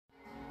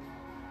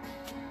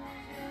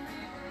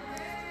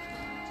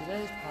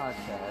today's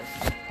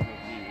podcast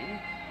will be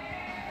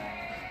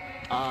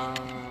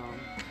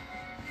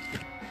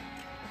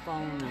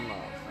falling in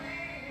love.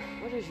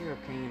 What is your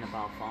opinion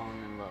about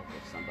falling in love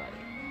with somebody,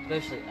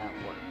 especially at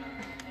work?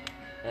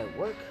 At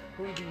work,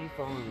 who do you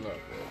fall in love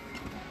with?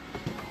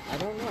 I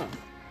don't know.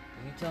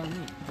 You tell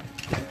me.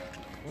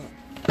 Look,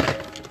 I'm in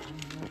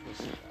love with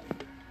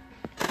somebody.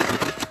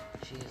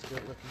 She is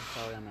good looking.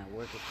 Sorry, I'm at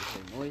work. If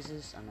you hear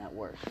noises, I'm at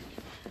work.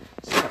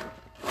 So,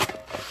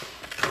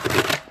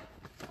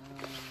 I'm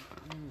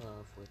in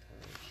love with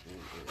her.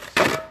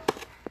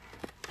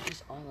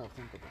 She's all I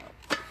think about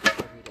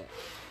every day.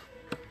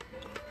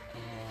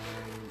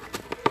 And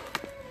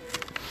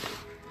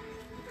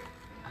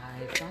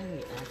I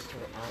finally asked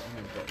her out on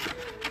a date.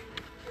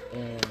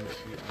 And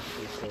she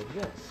actually said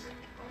yes.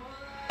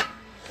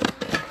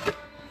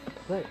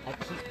 But I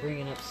keep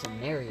bringing up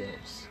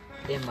scenarios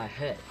in my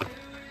head.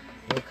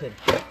 What could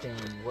happen?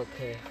 What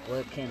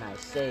can I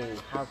say?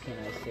 How can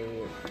I say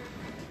it?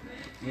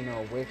 You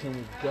know, where can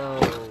we go?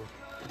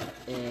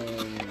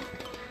 And,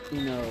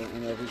 you know,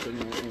 and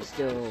everything, and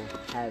still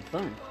have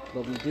fun.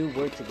 But we do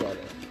work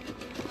together.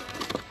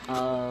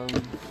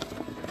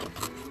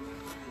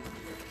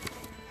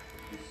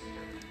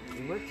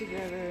 We work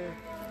together.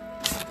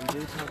 We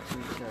do talk to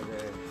each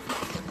other.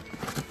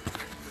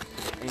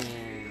 And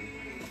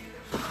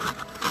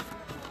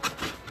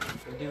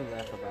we do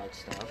laugh about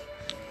stuff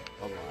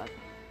a lot.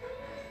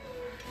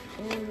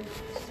 And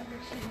so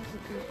she has a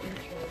good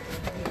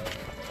interest in me.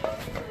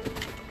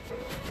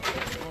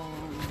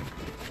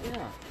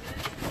 Yeah.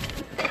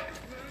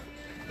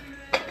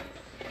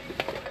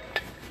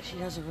 She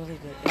has a really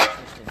good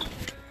interest in me.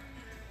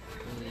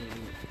 The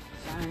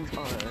signs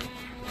are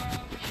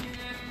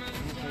we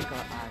take our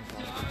eyes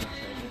off of each other.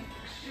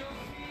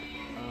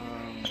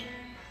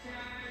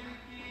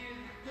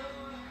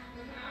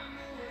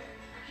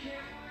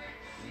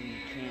 We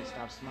can't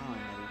stop smiling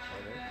at each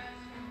other.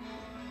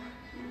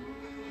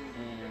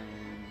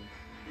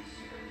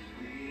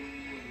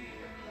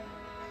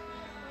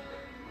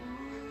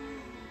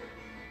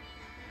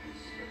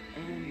 And I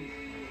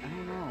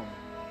don't know.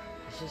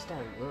 It's just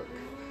that look.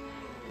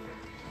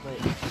 But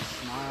the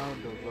smile,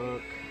 the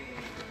look,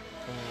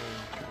 and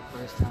the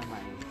first time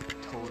I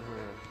told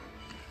her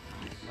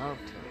I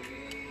loved her.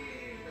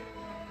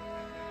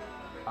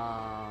 I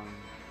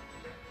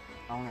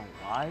don't know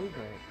why,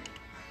 but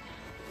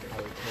I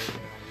told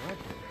her I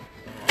loved her.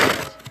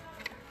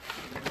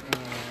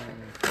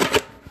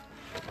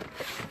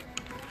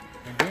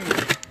 And then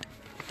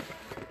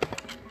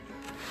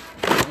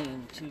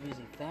being too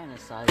busy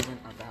fantasizing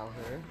about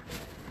her,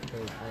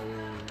 because I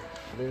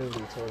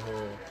literally told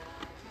her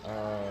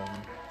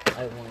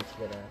I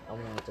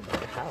wanted to buy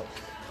a house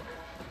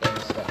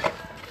and stuff,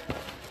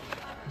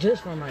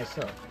 just for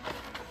myself.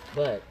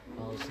 But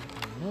I was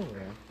thinking,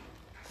 nowhere.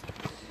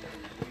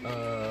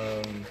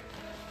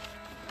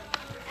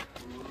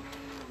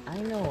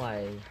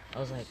 I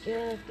was like,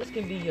 yeah, this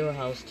can be your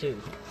house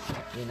too.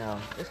 You know,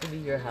 this can be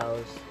your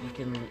house. You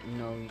can,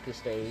 you can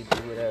stay,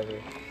 do whatever.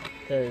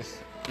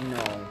 Cause,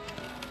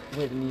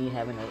 with me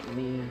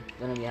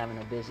gonna be having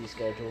a busy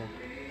schedule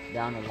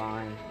down the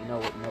line,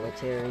 with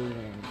military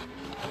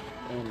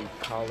and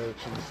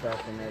college and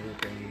stuff and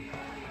everything.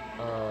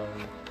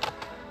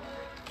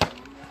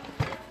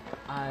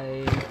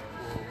 I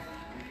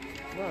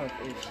will love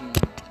if she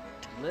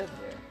lived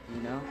there,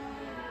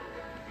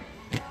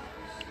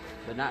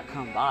 but not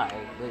come by,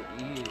 but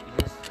you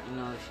just, she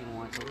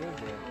wanted to live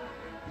there.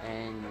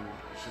 And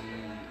she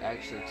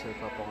actually took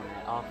up on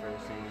that offer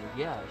saying,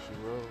 yeah, she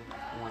will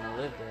want to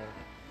live there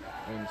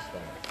and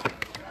stuff.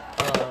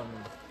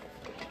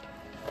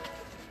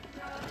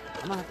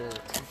 I'm gonna have to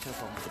catch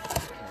up on the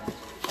podcast.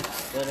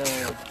 But,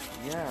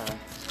 yeah.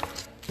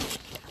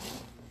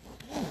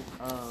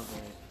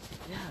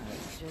 Yeah,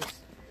 it's just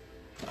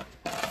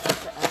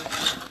to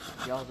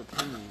ask y'all's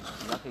opinion.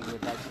 Y'all can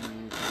get back to me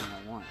anytime I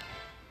want.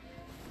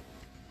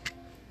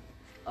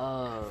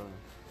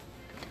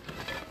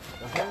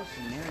 The whole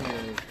scenario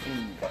is,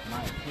 in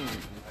my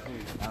opinion,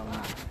 includes, I don't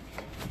know.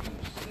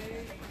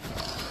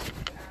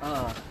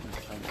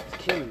 It's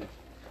cute.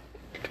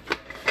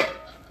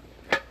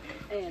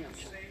 And I'm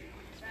trying.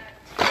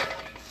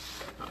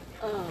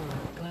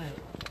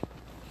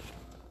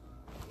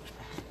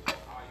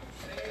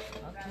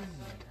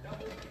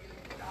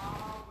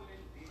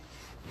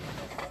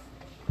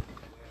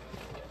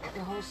 But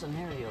the whole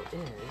scenario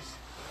is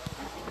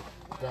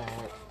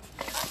that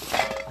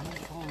I'm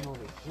falling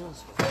over heels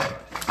for her.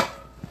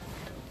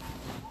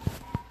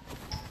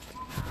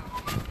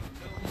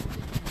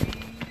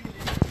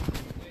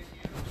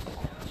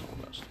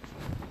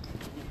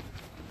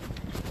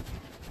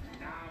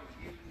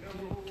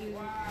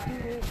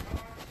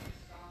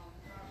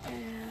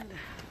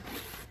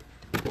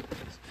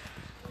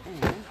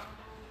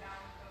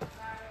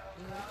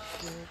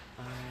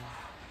 On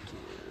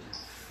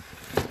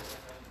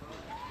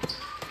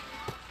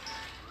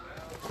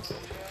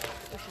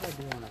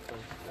a first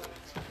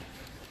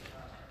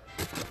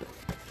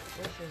date?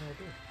 What should I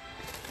do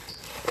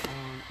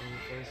on a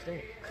first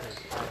date? Because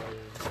I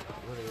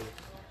really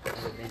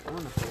ever been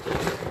on a first date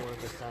before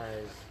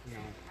besides, you know,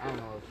 I don't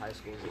know if high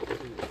school is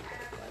included, but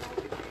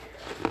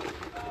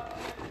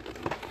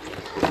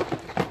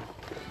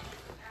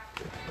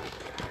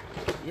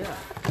yeah.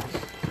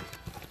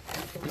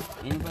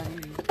 Anybody?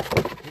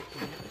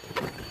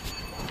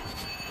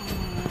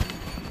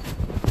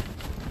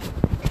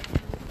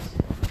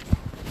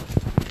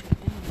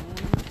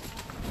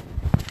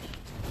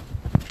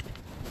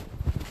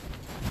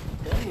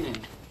 Dang,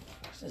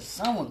 the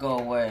sun would go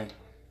away.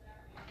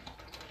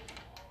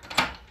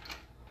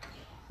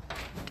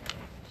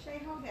 Shay,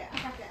 hold that. I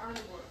got that army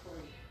work for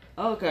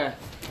you. Okay.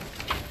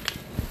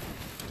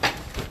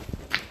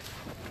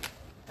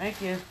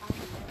 Thank you.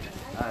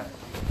 Alright.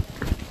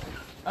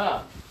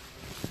 Oh.